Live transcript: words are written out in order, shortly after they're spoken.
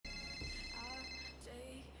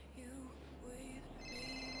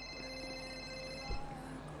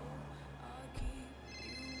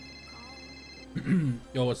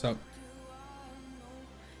Yo, what's up?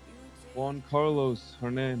 Juan Carlos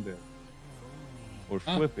Hernandez or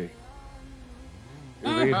Oh, Flippy.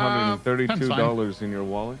 You have $832 in your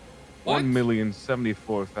wallet. what?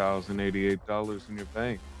 $1,074,088 in your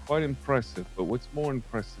bank. Quite impressive, but what's more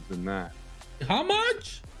impressive than that How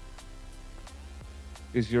much?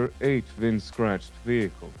 is your 8 VIN-scratched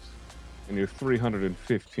vehicles and your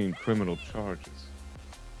 315 criminal charges.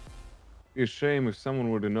 It'd be a shame if someone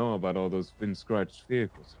were to know about all those VIN-scratched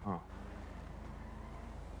vehicles, huh?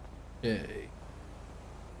 Okay.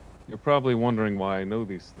 You're probably wondering why I know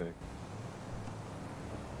these things.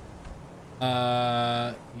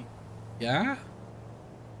 Yeah?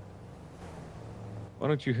 Why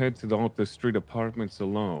don't you head to the Alta Street Apartments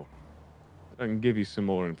alone? I can give you some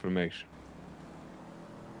more information.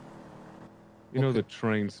 You know the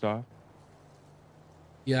train stop?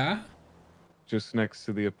 Yeah? Just next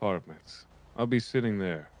to the apartments. I'll be sitting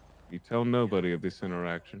there. You tell nobody of this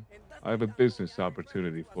interaction. I have a business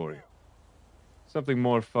opportunity for you. Something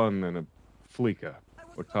more fun than a fleeca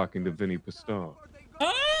or talking to Vinny Pistone.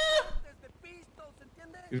 Ah!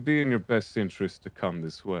 It'd be in your best interest to come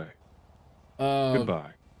this way.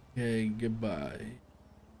 Goodbye. Okay, goodbye.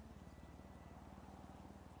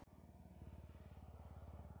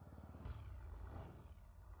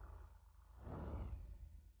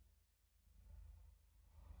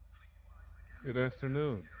 Good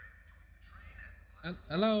afternoon.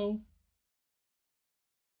 Hello?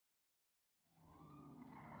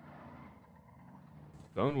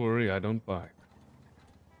 Don't worry, I don't bite.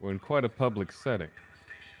 We're in quite a public setting.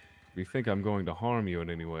 If you think I'm going to harm you in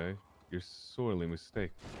any way, you're sorely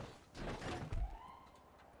mistaken.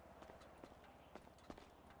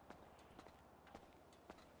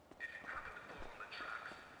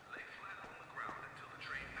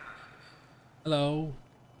 Hello?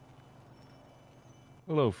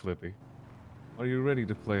 Hello, Flippy. Are you ready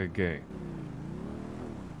to play a game?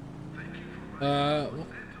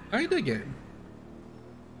 Kinda again.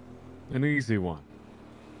 An easy one.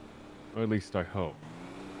 Or at least I hope.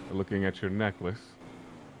 By looking at your necklace,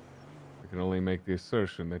 I can only make the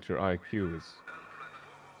assertion that your IQ is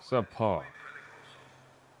subpar.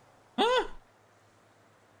 Huh?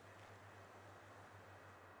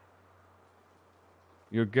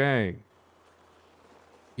 Your gang,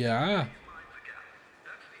 Yeah.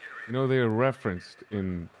 you know they are referenced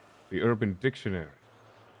in the Urban Dictionary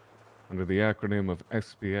under the acronym of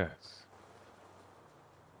SBS.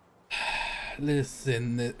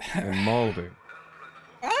 Listen, And Malding.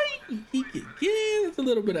 there's a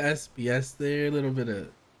little bit of SBS there, a little bit of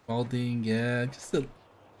balding, yeah, yeah, just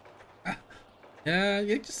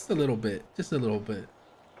a little bit,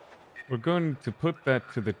 We're going to put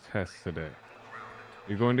that to the test today.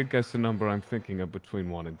 You're going to guess a number I'm thinking of between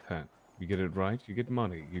 1 and 10. You get it right, you get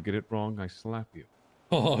money. You get it wrong, I slap you.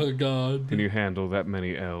 Oh God. Can you handle that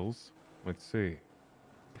many L's? Let's see.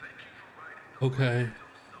 Okay.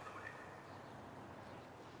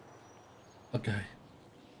 Okay.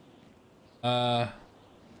 9.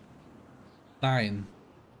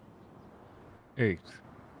 8.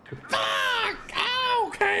 Fuck! Ah,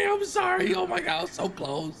 okay, I'm sorry. Oh my God, so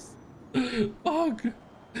close. Fuck.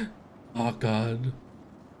 Oh God.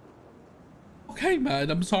 Okay, man,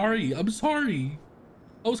 I'm sorry. I was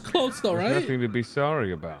close though, There's right? nothing to be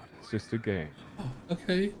sorry about. It's just a game. Oh,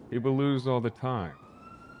 okay. People lose all the time.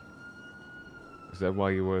 Is that why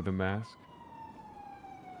you wear the mask?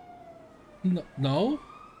 No.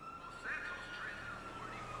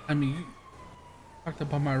 I mean, you talked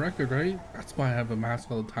about my record, right? That's why I have a mask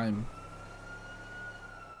all the time.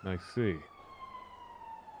 I see.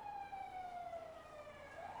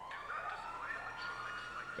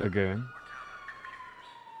 Again.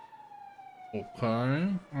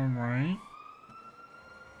 Okay, all right.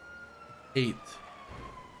 8.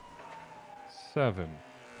 7.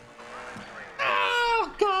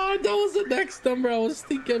 Oh God, that was the next number I was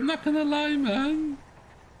thinking. I'm not gonna lie, man.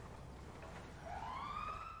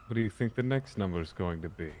 What do you think the next number is going to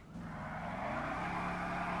be?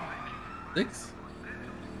 6.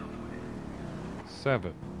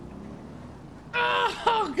 7.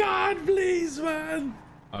 Oh God, please, man.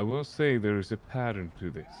 I will say there is a pattern to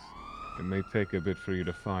this. It may take a bit for you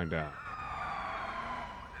to find out.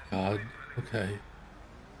 God, okay.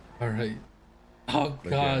 All right. Oh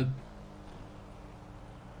Again.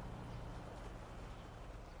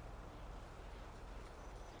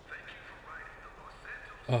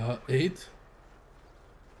 God. 8.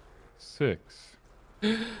 6.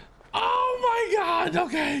 Oh my God.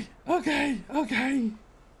 Okay. Oh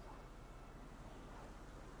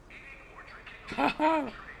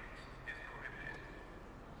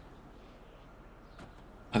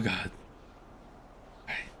God.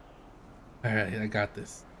 All right, I got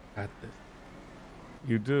this. Got this.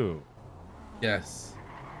 You do? Yes.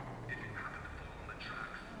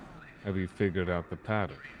 Have you figured out the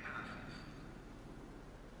pattern?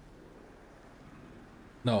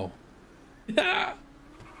 No. Yeah.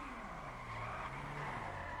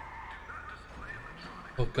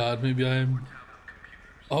 Oh God, maybe I'm.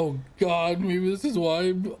 Oh God, maybe this is why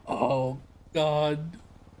I'm. Oh God.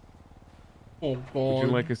 Oh Would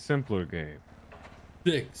you like God. a simpler game?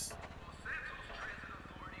 6.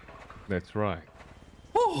 That's right. It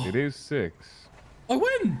Oh, is 6. I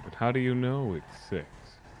win. But how do you know it's 6?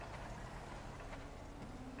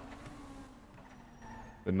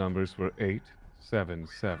 The numbers were 8, 7,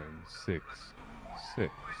 7, 6,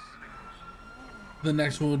 6. The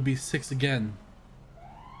next one would be 6 again.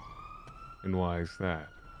 And why is that?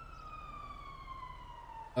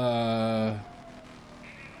 Uh.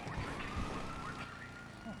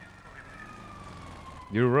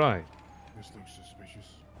 You're right. This looks suspicious.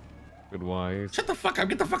 But why is Shut the fuck up.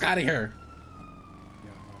 Get the fuck out of here.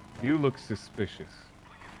 Yeah, You look suspicious.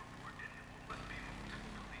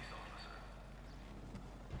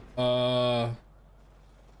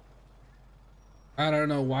 I don't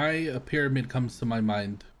know why a pyramid comes to my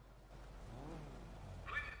mind.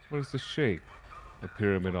 What is the shape a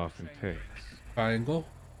pyramid often takes? Triangle?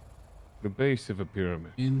 The base of a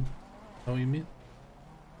pyramid. Know what you mean?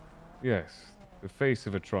 Yes, the face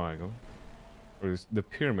of a triangle. The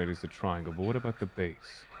pyramid is a triangle, but what about the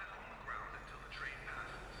base?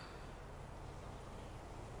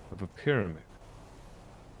 Of a pyramid.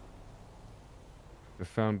 The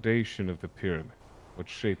foundation of the pyramid. What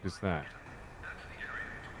shape is that?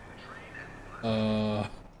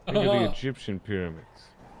 Think of the Egyptian pyramids.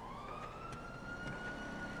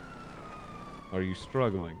 Are you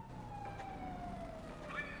struggling?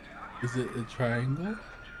 Is it a triangle?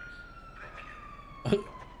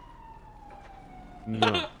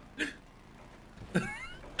 No.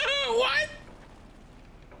 What?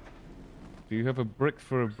 Do you have a brick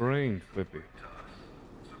for a brain, Flippy?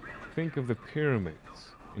 Think of the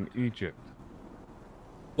pyramids in Egypt.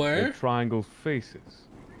 Where? They're triangle faces,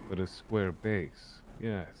 but a square base.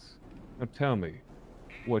 Yes. Now tell me,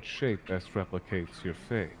 what shape best replicates your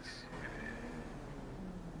face?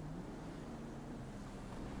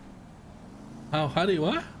 How do you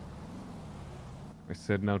what? I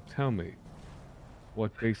said, now tell me,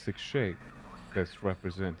 what basic shape best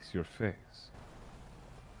represents your face?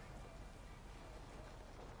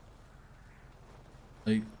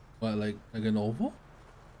 Like what? Like an oval?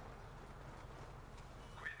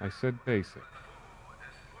 I said basic.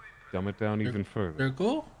 Dumb it down even further.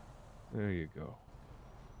 Circle? There you go.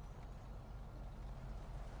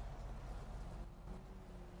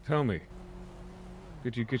 Tell me,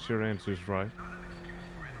 did you get your answers right?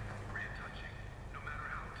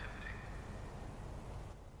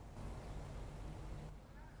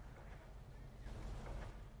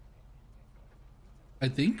 I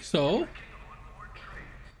think so.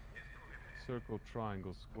 Circle,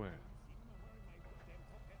 triangle, square.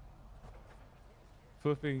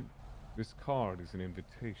 Flippy, this card is an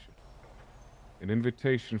invitation. An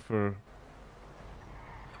invitation for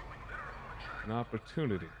an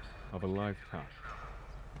opportunity of a lifetime.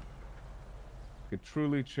 It could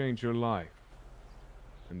truly change your life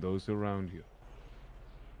and those around you.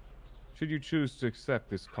 Should you choose to accept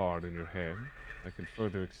this card in your hand, I can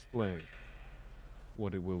further explain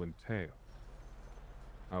what it will entail.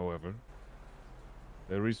 However,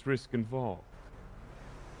 there is risk involved,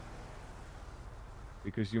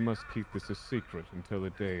 because you must keep this a secret until the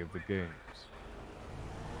day of the games.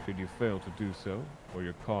 Should you fail to do so, or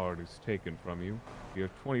your card is taken from you, you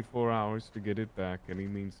have 24 hours to get it back any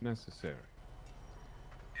means necessary.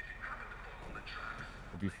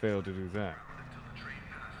 If you fail to do that,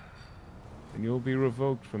 then you'll be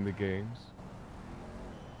revoked from the games,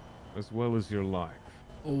 as well as your life.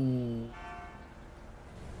 Oh.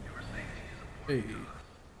 Hey.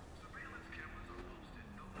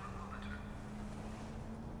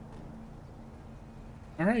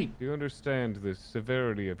 All right. Do you understand the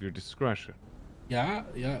severity of your discretion? Yeah.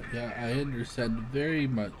 I understand very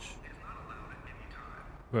much.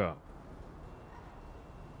 Well,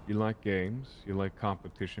 you like games, you like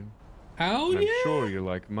competition, Hell and I'm yeah! sure you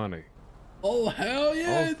like money. Oh hell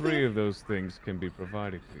yeah! All three of those things can be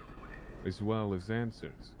provided to you, as well as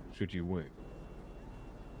answers, should you win.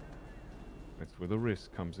 That's where the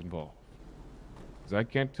risk comes involved. Because I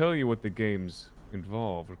can't tell you what the games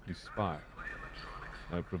involve or conspire.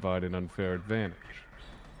 I provide an unfair advantage.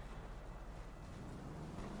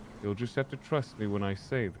 You'll just have to trust me when I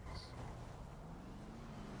say this.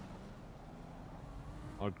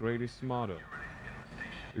 Our greatest motto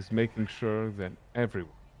is making sure that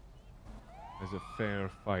everyone has a fair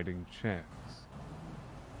fighting chance.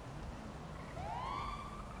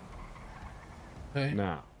 Okay.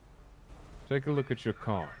 Now, take a look at your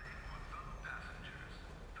car.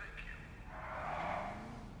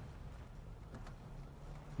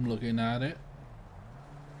 I'm looking at it.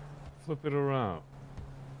 Flip it around.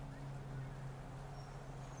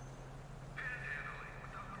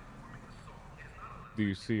 Do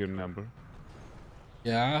you see your number?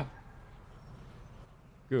 Yeah.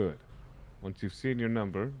 Good. Once you've seen your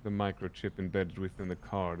number, the microchip embedded within the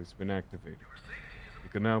card has been activated. You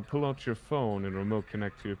can now pull out your phone and remote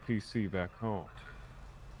connect to your PC back home.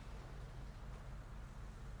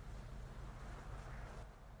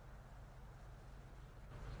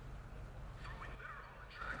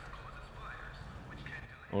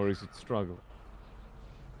 Or is it struggling?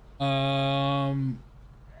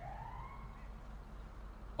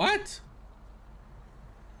 What?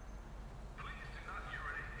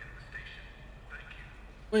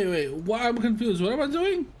 Wait, what? I'm confused. What am I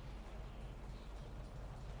doing?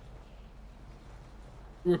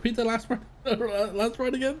 Repeat the last part. Last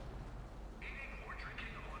part again.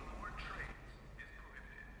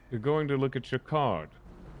 You're going to look at your card,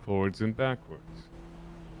 forwards and backwards.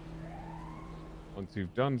 Once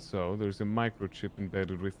you've done so, there's a microchip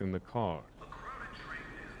embedded within the card.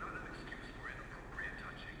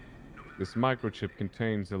 This microchip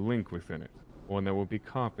contains a link within it, one that will be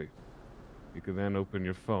copied. You can then open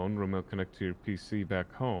your phone, remote connect to your PC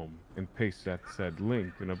back home, and paste that said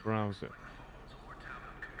link in a browser.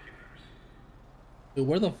 Wait,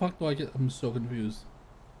 where the fuck do I get? I'm so confused.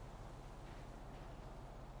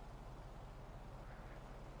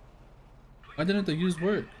 Why didn't the use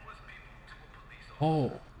work?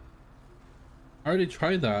 Oh, I already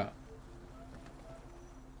tried that.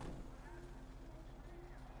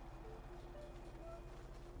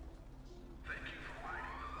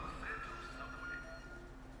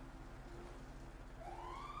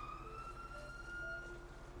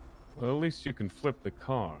 Well, at least you can flip the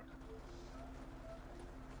card.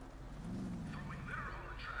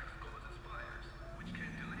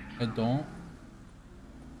 I don't.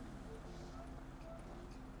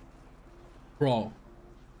 Bro.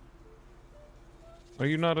 Are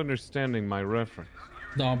you not understanding my reference?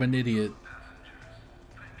 No, I'm an idiot.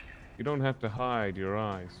 You don't have to hide your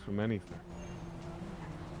eyes from anything.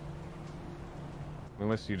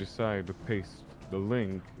 Unless you decide to paste the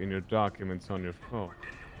link in your documents on your phone.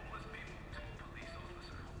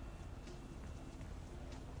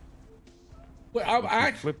 Wait, I'm If you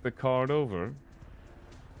actually. flip the card over,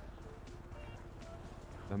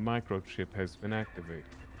 the microchip has been activated.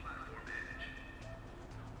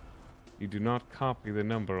 You do not copy the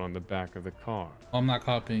number on the back of the card. I'm not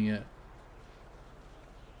copying it.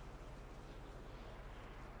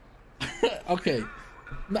 Okay.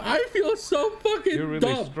 Now, I feel so fucking You're really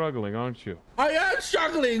dumb. struggling, aren't you? I am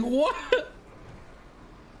struggling. What?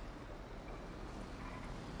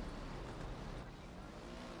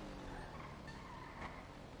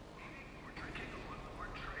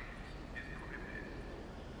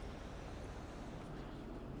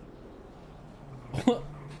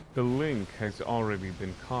 The link has already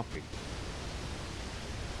been copied.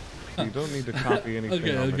 You don't need to copy anything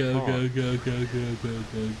Okay, on the card.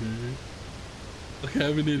 Okay,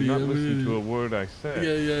 I'm an Do idiot. not I'm an listen idiot. to a word I said.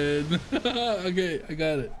 Yeah. Okay, I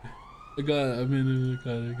got it. I'm in it.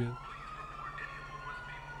 I got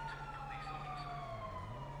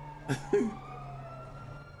it.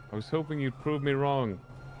 I was hoping you'd prove me wrong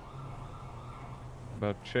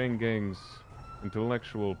about Chain Gang's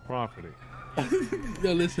intellectual property.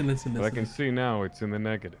 Yo, listen. But I can see now it's in the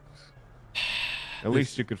negatives. At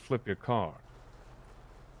least you could flip your card.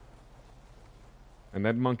 And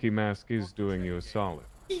that monkey mask is doing you a solid.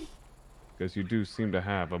 Because you do seem to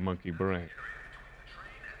have a monkey brain.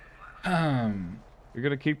 You're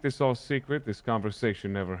gonna keep this all secret. This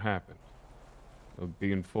conversation never happened. You'll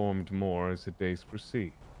be informed more as the days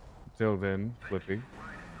proceed. Until then, Flippy,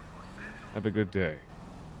 have a good day.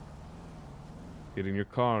 Get in your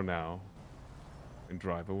car now and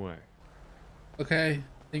drive away. Okay,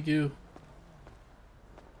 thank you.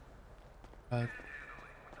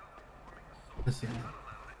 Listen.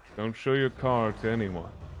 Don't show your car to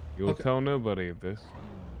anyone. You'll Okay. tell nobody of this.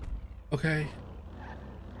 Okay.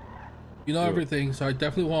 You know Good. everything, so I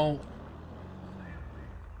definitely won't.